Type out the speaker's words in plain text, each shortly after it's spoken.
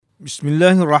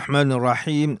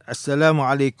Bismillahirrahmanirrahim.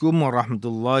 Assalamualaikum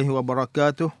warahmatullahi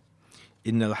wabarakatuh.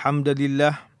 Innal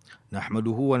hamdalillah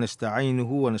nahmaduhu wa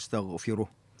nasta'inuhu wa nastaghfiruh.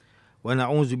 Wa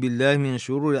na'udzu billahi min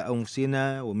syururi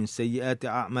anfusina wa min sayyiati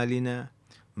a'malina.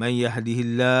 Man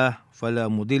yahdihillahu fala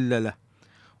mudilla lahu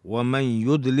wa man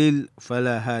yudlil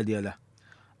fala hadiya lahu.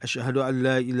 Asyhadu an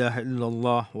la ilaha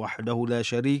illallah wahdahu la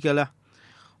syarika lah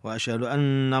wa asyhadu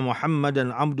anna Muhammadan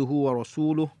 'abduhu wa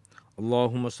rasuluh.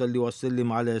 Allahumma salli wa sallim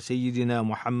ala sayyidina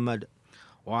Muhammad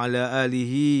wa ala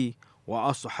alihi wa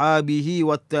ashabihi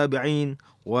wa tabi'in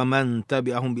wa man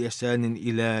tabi'ahum bi ihsanin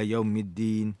ila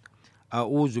yaumiddin.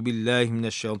 A'udzu billahi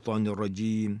minasyaitonir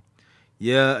rajim.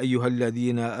 Ya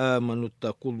ayyuhalladzina amanu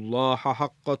taqullaha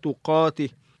haqqa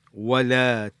tuqatih wa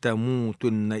la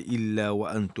tamutunna illa wa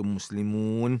antum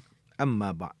muslimun.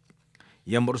 Amma ba'd.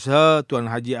 Yang berusaha Tuan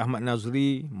Haji Ahmad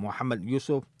Nazri Muhammad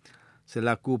Yusof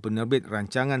selaku penerbit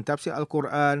rancangan tafsir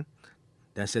Al-Quran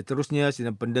dan seterusnya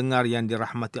sidang pendengar yang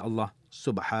dirahmati Allah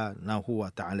Subhanahu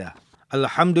wa taala.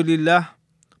 Alhamdulillah,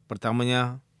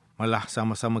 pertamanya malah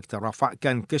sama-sama kita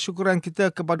rafakkan kesyukuran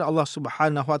kita kepada Allah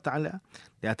Subhanahu wa taala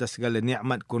di atas segala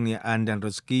nikmat kurniaan dan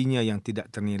rezekinya yang tidak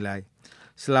ternilai.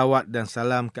 Selawat dan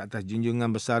salam ke atas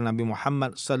junjungan besar Nabi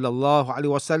Muhammad sallallahu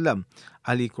alaihi wasallam,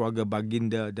 ahli keluarga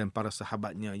baginda dan para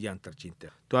sahabatnya yang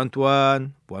tercinta.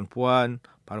 Tuan-tuan, puan-puan,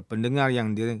 para pendengar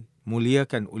yang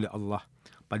dimuliakan oleh Allah.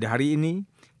 Pada hari ini,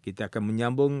 kita akan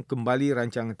menyambung kembali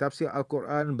rancangan tafsir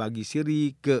Al-Quran bagi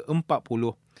siri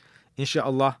ke-40.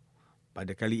 InsyaAllah,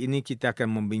 pada kali ini kita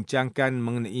akan membincangkan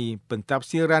mengenai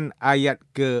pentafsiran ayat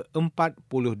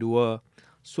ke-42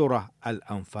 surah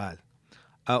Al-Anfal.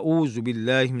 A'udzu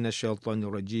billahi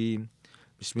minasyaitonir rajim.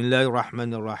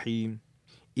 Bismillahirrahmanirrahim.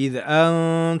 إذ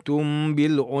أنتم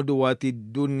بالعدوة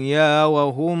الدنيا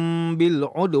وهم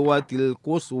بالعدوة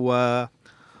القصوى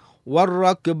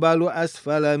والركبال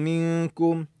أسفل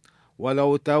منكم ولو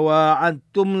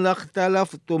تواعدتم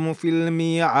لاختلفتم في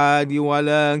الميعاد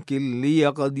ولكن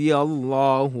ليقضي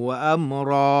الله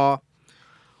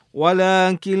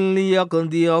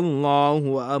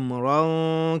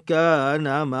أمرا كان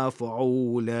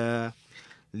مفعولا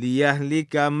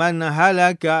ليهلك من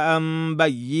هلك عن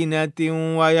بينة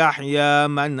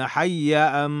ويحيى من حي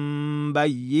عن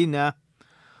بينة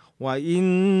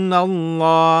وإن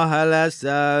الله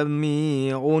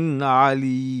لسميع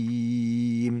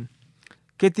عليم.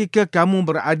 Ketika kamu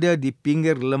berada di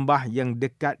pinggir lembah yang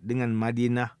dekat dengan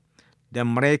Madinah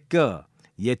dan mereka,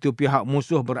 iaitu pihak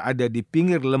musuh, berada di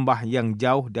pinggir lembah yang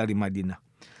jauh dari Madinah,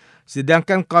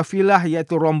 sedangkan kafilah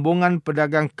iaitu rombongan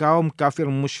pedagang kaum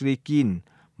kafir musyrikin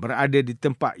berada di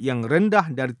tempat yang rendah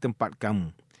dari tempat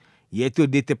kamu, iaitu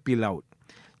di tepi laut.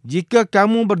 Jika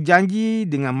kamu berjanji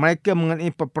dengan mereka mengenai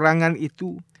peperangan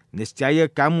itu, nescaya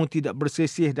kamu tidak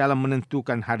bersisih dalam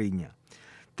menentukan harinya.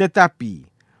 Tetapi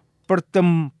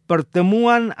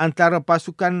pertemuan antara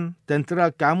pasukan tentera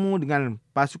kamu dengan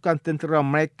pasukan tentera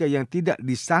mereka yang tidak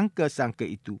disangka-sangka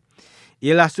itu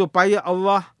ialah supaya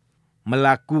Allah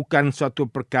melakukan suatu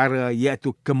perkara,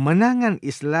 iaitu kemenangan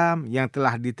Islam yang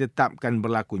telah ditetapkan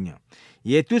berlakunya,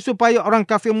 iaitu supaya orang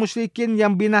kafir musyrikin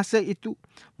yang binasa itu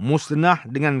musnah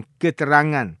dengan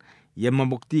keterangan yang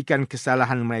membuktikan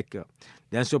kesalahan mereka,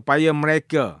 dan supaya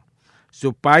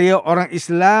orang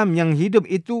Islam yang hidup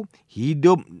itu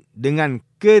hidup dengan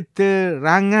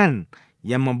keterangan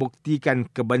yang membuktikan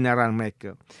kebenaran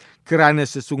mereka, kerana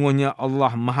sesungguhnya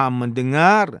Allah Maha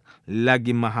mendengar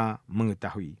lagi Maha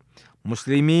mengetahui.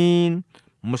 Muslimin,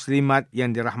 muslimat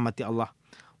yang dirahmati Allah,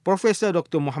 Profesor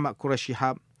Dr. Muhammad Quraisy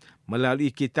Shihab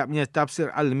melalui kitabnya Tafsir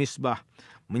Al-Misbah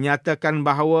menyatakan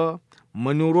bahawa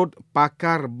menurut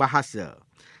pakar bahasa,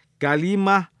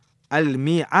 kalimah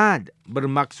Al-Mi'ad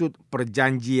bermaksud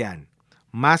perjanjian,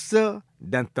 masa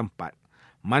dan tempat.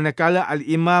 Manakala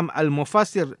Al-Imam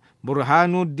Al-Mufassir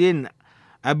Burhanuddin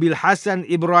Abil Hasan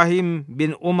Ibrahim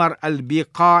bin Umar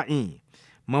Al-Biqai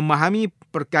memahami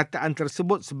perkataan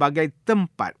tersebut sebagai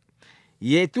tempat,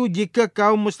 iaitu jika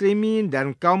kaum muslimin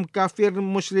dan kaum kafir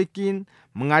musyrikin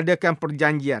mengadakan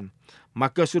perjanjian,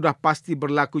 maka sudah pasti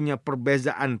berlakunya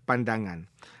perbezaan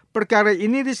pandangan. Perkara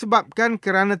ini disebabkan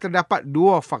kerana terdapat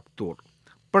dua faktor.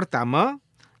 Pertama,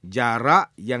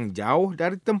 jarak yang jauh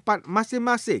dari tempat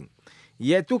masing-masing,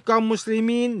 iaitu kaum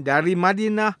muslimin dari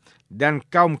Madinah dan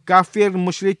kaum kafir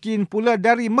musyrikin pula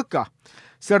dari Mekah,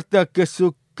 serta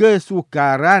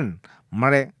kesukaran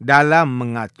mereka dalam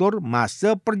mengatur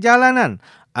masa perjalanan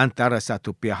antara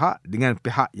satu pihak dengan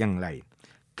pihak yang lain.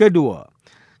 Kedua,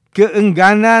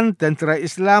 keengganan tentera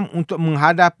Islam untuk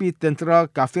menghadapi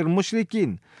tentera kafir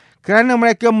musyrikin, kerana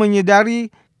mereka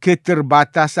menyedari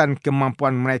keterbatasan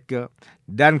kemampuan mereka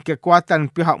dan kekuatan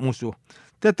pihak musuh,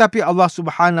 Tetapi Allah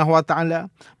Subhanahu Wa Taala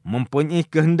mempunyai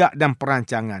kehendak dan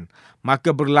perancangan.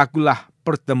 Maka berlakulah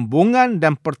pertembungan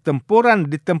dan pertempuran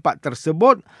di tempat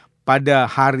tersebut pada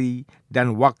hari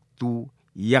dan waktu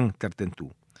yang tertentu.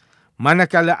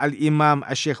 Manakala Al-Imam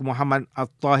Syekh Muhammad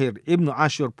Al-Tahir Ibn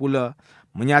Ashur pula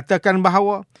menyatakan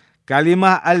bahawa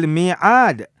kalimah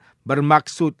Al-Mi'ad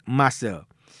bermaksud masa.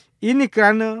 Ini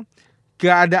kerana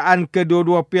keadaan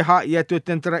kedua-dua pihak iaitu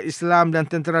tentera Islam dan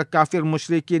tentera kafir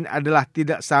musyrikin adalah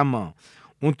tidak sama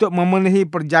untuk memenuhi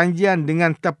perjanjian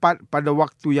dengan tepat pada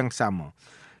waktu yang sama.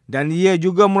 Dan ia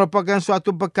juga merupakan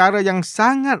suatu perkara yang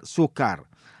sangat sukar.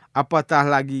 Apatah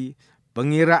lagi,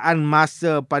 pengiraan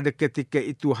masa pada ketika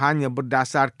itu hanya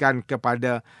berdasarkan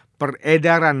kepada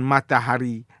peredaran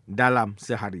matahari dalam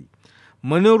sehari.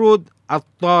 Menurut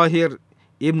At-Tahir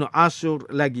Ibn Ashur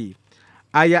lagi,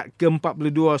 ayat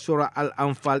ke-42 surah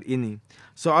Al-Anfal ini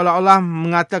seolah-olah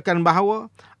mengatakan bahawa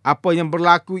apa yang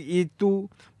berlaku itu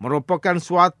merupakan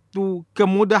suatu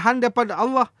kemudahan daripada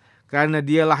Allah kerana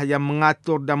dialah yang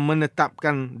mengatur dan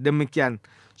menetapkan demikian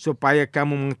supaya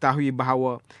kamu mengetahui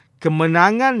bahawa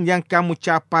kemenangan yang kamu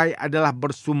capai adalah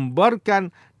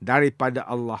bersumberkan daripada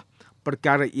Allah.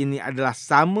 Perkara ini adalah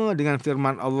sama dengan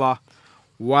firman Allah,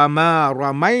 wa ma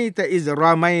ramaita iz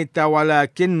ramaita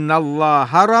walakinnallaha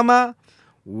harama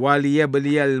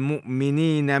waliyabligal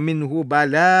mu'minina minhu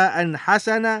bala'an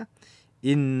hasana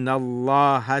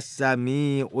innallaha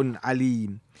sami'un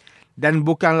alim. Dan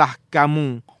bukanlah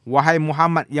kamu, wahai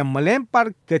Muhammad, yang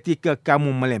melempar ketika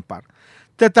kamu melempar,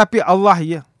 tetapi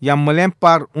Allah yang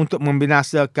melempar untuk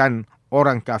membinasakan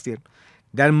orang kafir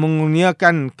dan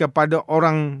mengurniakan kepada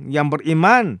orang yang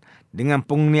beriman dengan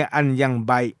pengurniaan yang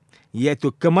baik,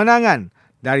 iaitu kemenangan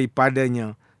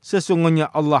daripadanya. Sesungguhnya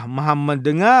Allah Maha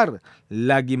mendengar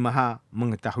lagi Maha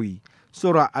mengetahui.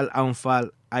 Surah Al-Anfal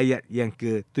ayat yang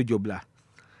ke-17.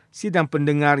 Sidang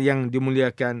pendengar yang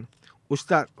dimuliakan,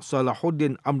 Ustaz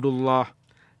Salahuddin Abdullah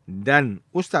dan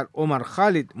Ustaz Omar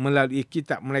Khalid melalui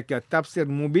kitab mereka Tafsir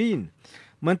Mubin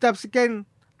mentafsirkan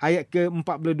ayat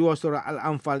ke-42 surah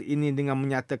Al-Anfal ini dengan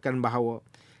menyatakan bahawa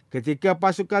ketika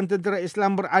pasukan tentera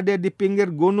Islam berada di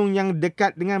pinggir gunung yang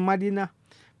dekat dengan Madinah,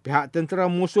 pihak tentera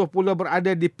musuh pula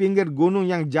berada di pinggir gunung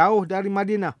yang jauh dari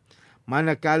Madinah.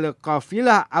 Manakala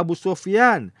kafilah Abu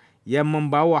Sufyan yang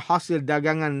membawa hasil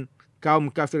dagangan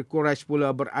kaum kafir Quraisy pula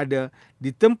berada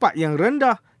di tempat yang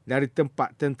rendah dari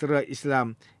tempat tentera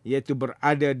Islam, iaitu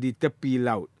berada di tepi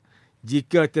laut.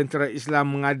 Jika tentera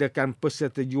Islam mengadakan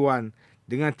persetujuan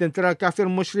dengan tentera kafir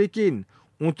musyrikin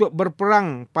untuk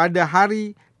berperang pada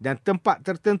hari dan tempat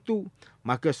tertentu,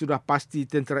 maka sudah pasti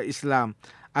tentera Islam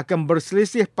akan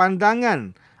berselisih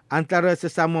pandangan antara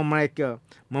sesama mereka,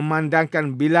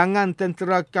 memandangkan bilangan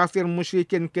tentera kafir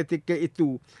musyrikin ketika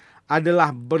itu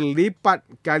adalah berlipat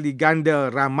kali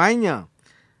ganda ramainya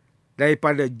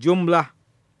daripada jumlah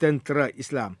tentera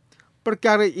Islam.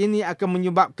 Perkara ini akan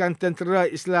menyebabkan tentera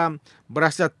Islam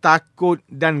berasa takut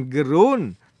dan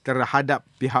gerun terhadap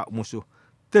pihak musuh.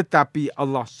 Tetapi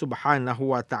Allah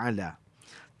Subhanahu Wa Taala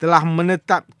telah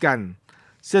menetapkan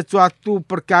sesuatu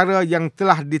perkara yang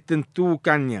telah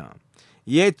ditentukannya,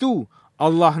 iaitu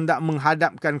Allah hendak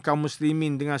menghadapkan kaum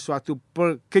muslimin dengan suatu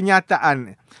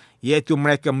kenyataan, iaitu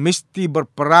mereka mesti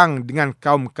berperang dengan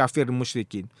kaum kafir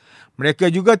musyrikin.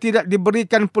 Mereka juga tidak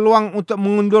diberikan peluang untuk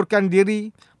mengundurkan diri,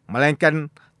 melainkan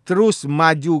terus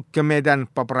maju ke medan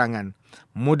peperangan.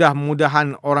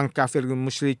 Mudah-mudahan orang kafir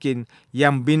musyrikin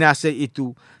yang binasa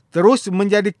itu terus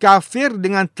menjadi kafir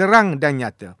dengan terang dan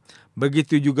nyata.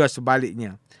 Begitu juga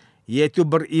sebaliknya, iaitu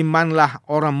berimanlah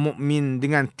orang mukmin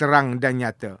dengan terang dan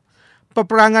nyata.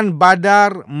 Peperangan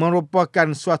Badar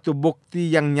merupakan suatu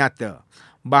bukti yang nyata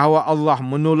bahawa Allah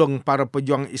menolong para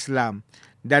pejuang Islam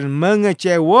dan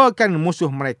mengecewakan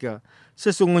musuh mereka.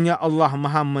 Sesungguhnya Allah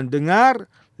Maha mendengar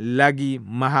lagi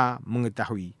Maha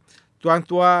mengetahui.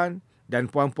 Tuan-tuan dan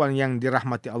puan-puan yang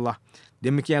dirahmati Allah,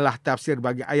 demikianlah tafsir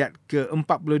bagi ayat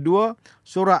ke-42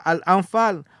 surah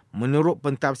Al-Anfal menurut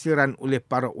pentafsiran oleh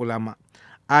para ulama.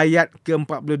 Ayat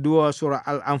ke-42 surah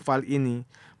Al-Anfal ini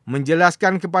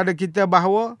menjelaskan kepada kita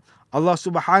bahawa Allah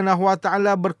Subhanahu Wa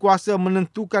Taala berkuasa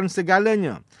menentukan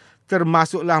segalanya,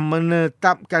 termasuklah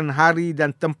menetapkan hari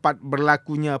dan tempat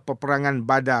berlakunya peperangan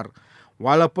Badar.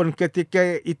 Walaupun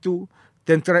ketika itu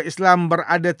tentera Islam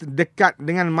berada dekat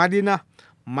dengan Madinah,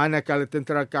 manakala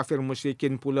tentera kafir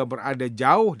musyrikin pula berada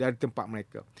jauh dari tempat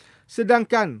mereka.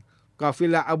 Sedangkan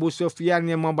kafilah Abu Sufyan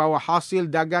yang membawa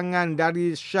hasil dagangan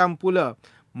dari Syam pula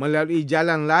melalui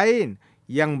jalan lain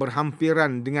yang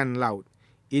berhampiran dengan laut.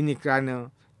 Ini kerana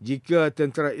jika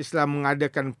tentera Islam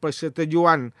mengadakan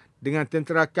persetujuan dengan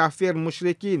tentera kafir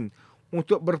musyrikin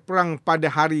untuk berperang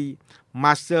pada hari,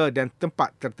 masa dan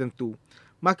tempat tertentu,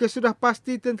 maka sudah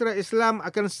pasti tentera Islam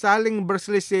akan saling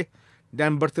berselisih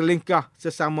dan bertelingkah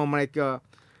sesama mereka,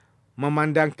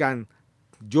 memandangkan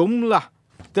jumlah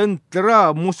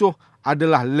tentera musuh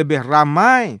adalah lebih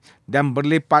ramai dan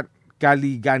berlipat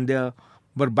kali ganda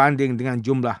berbanding dengan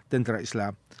jumlah tentera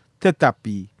Islam.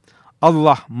 Tetapi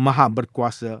Allah Maha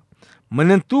Berkuasa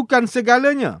menentukan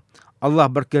segalanya. Allah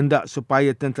berkehendak supaya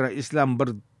tentera Islam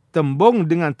bertembung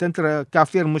dengan tentera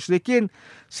kafir musyrikin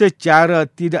secara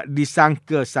tidak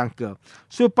disangka-sangka,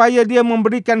 supaya dia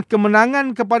memberikan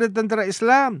kemenangan kepada tentera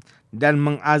Islam dan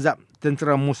mengazab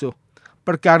tentera musuh.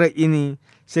 Perkara ini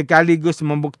sekaligus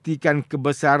membuktikan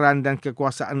kebesaran dan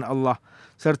kekuasaan Allah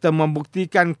serta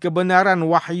membuktikan kebenaran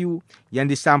wahyu yang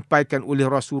disampaikan oleh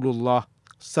Rasulullah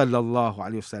sallallahu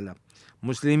alaihi wasallam.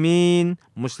 Muslimin,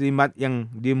 muslimat yang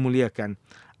dimuliakan,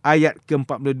 ayat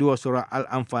ke-42 surah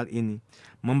Al-Anfal ini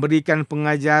memberikan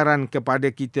pengajaran kepada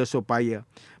kita supaya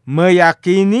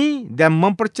meyakini dan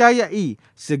mempercayai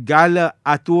segala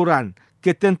aturan,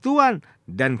 ketentuan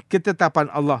dan ketetapan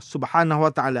Allah Subhanahu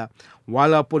wa taala,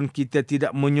 walaupun kita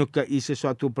tidak menyukai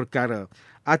sesuatu perkara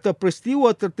atau peristiwa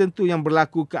tertentu yang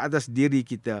berlaku ke atas diri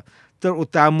kita,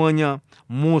 terutamanya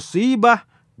musibah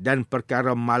dan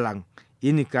perkara malang.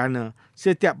 Ini kerana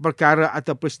setiap perkara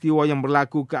atau peristiwa yang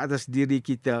berlaku ke atas diri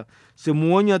kita,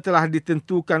 semuanya telah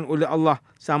ditentukan oleh Allah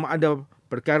sama ada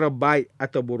perkara baik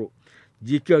atau buruk.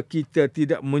 Jika kita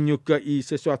tidak menyukai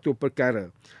sesuatu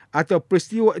perkara atau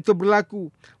peristiwa itu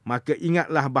berlaku, maka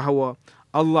ingatlah bahawa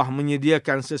Allah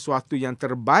menyediakan sesuatu yang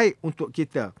terbaik untuk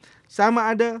kita,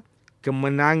 sama ada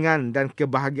kemenangan dan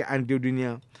kebahagiaan di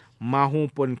dunia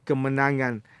maupun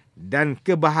kemenangan dan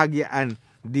kebahagiaan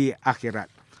di akhirat.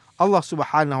 Allah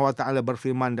Subhanahu wa taala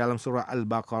berfirman dalam surah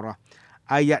Al-Baqarah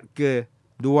ayat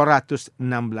ke-216.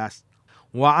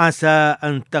 Wa asa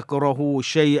an takrahu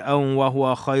syai'an wa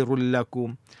huwa khairul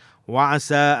lakum wa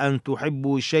asa an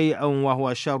tuhibbu syai'an wa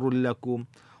huwa syarrul lakum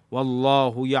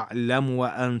wallahu ya'lamu wa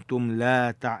antum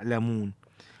la ta'lamun.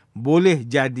 Boleh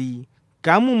jadi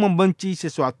kamu membenci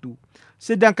sesuatu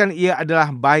sedangkan ia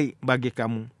adalah baik bagi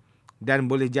kamu, dan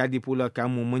boleh jadi pula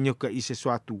kamu menyukai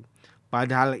sesuatu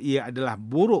padahal ia adalah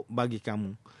buruk bagi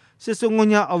kamu.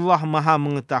 Sesungguhnya Allah Maha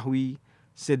mengetahui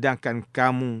sedangkan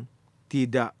kamu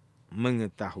tidak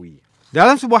mengetahui.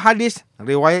 Dalam sebuah hadis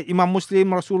riwayat Imam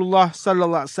Muslim, Rasulullah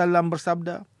sallallahu alaihi wasallam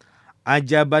bersabda,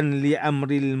 "Ajaban li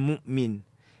amril mu'min,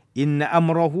 inna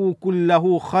amrahu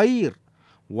kullahu khair,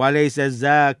 wa laysa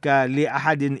zaka li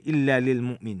ahadin illa lil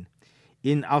mu'min.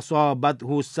 In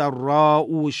asabathu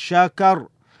sarra'u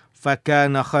syakar,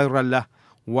 fakana khairan lah.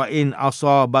 Wa in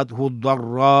asabathu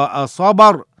dharra'a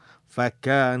sabar,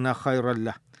 fakana khairan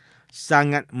lah."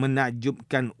 Sangat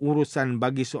menakjubkan urusan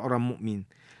bagi seorang mukmin,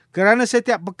 kerana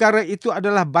setiap perkara itu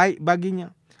adalah baik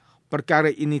baginya. Perkara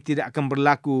ini tidak akan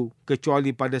berlaku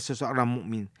kecuali pada seseorang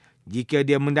mukmin. Jika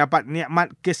dia mendapat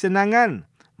nikmat kesenangan,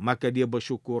 maka dia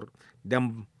bersyukur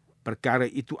dan perkara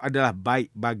itu adalah baik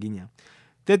baginya.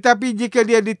 Tetapi jika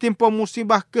dia ditimpa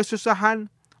musibah kesusahan,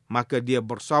 maka dia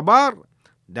bersabar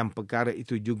dan perkara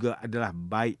itu juga adalah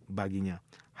baik baginya.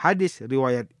 Hadis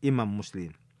riwayat Imam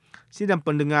Muslim. Sidang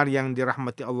pendengar yang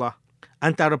dirahmati Allah,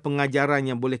 antara pengajaran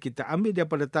yang boleh kita ambil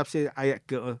daripada tafsir ayat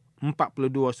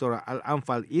ke-42 surah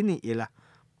Al-Anfal ini ialah,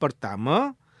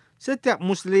 pertama, setiap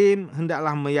Muslim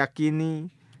hendaklah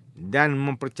meyakini dan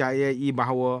mempercayai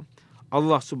bahawa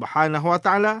Allah Subhanahu wa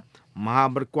taala Maha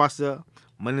Berkuasa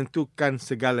menentukan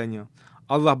segalanya.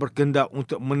 Allah berkehendak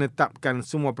untuk menetapkan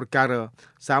semua perkara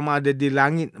sama ada di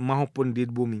langit maupun di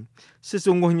bumi.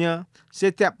 Sesungguhnya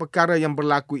setiap perkara yang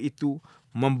berlaku itu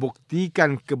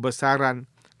membuktikan kebesaran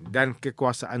dan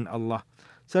kekuasaan Allah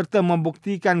serta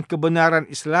membuktikan kebenaran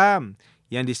Islam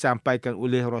yang disampaikan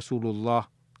oleh Rasulullah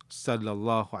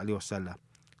sallallahu alaihi wasallam.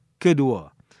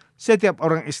 Kedua, setiap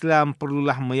orang Islam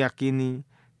perlulah meyakini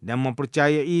dan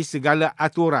mempercayai segala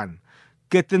aturan,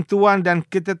 ketentuan dan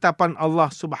ketetapan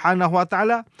Allah Subhanahu wa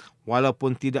taala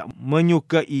walaupun tidak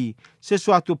menyukai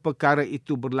sesuatu perkara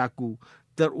itu berlaku,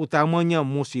 terutamanya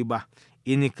musibah.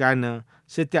 Ini kerana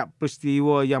setiap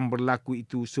peristiwa yang berlaku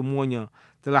itu semuanya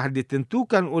telah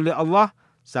ditentukan oleh Allah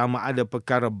sama ada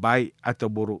perkara baik atau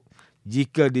buruk.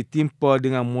 Jika ditimpa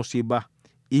dengan musibah,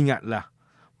 ingatlah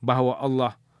bahawa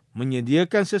Allah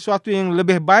menyediakan sesuatu yang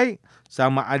lebih baik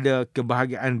sama ada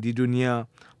kebahagiaan di dunia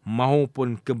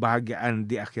maupun kebahagiaan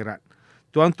di akhirat.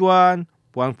 Tuan-tuan,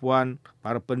 puan-puan,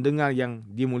 para pendengar yang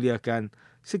dimuliakan,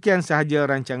 sekian sahaja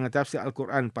rancangan tafsir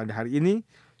Al-Quran pada hari ini.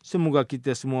 Semoga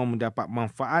kita semua mendapat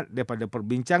manfaat daripada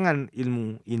perbincangan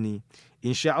ilmu ini.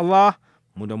 InsyaAllah,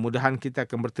 mudah-mudahan kita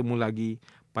akan bertemu lagi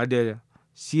pada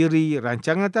siri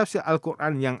rancangan tafsir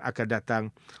Al-Quran yang akan datang.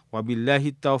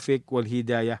 Wabillahi taufiq wal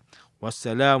hidayah.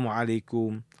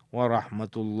 Wassalamualaikum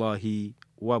warahmatullahi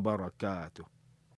wabarakatuh.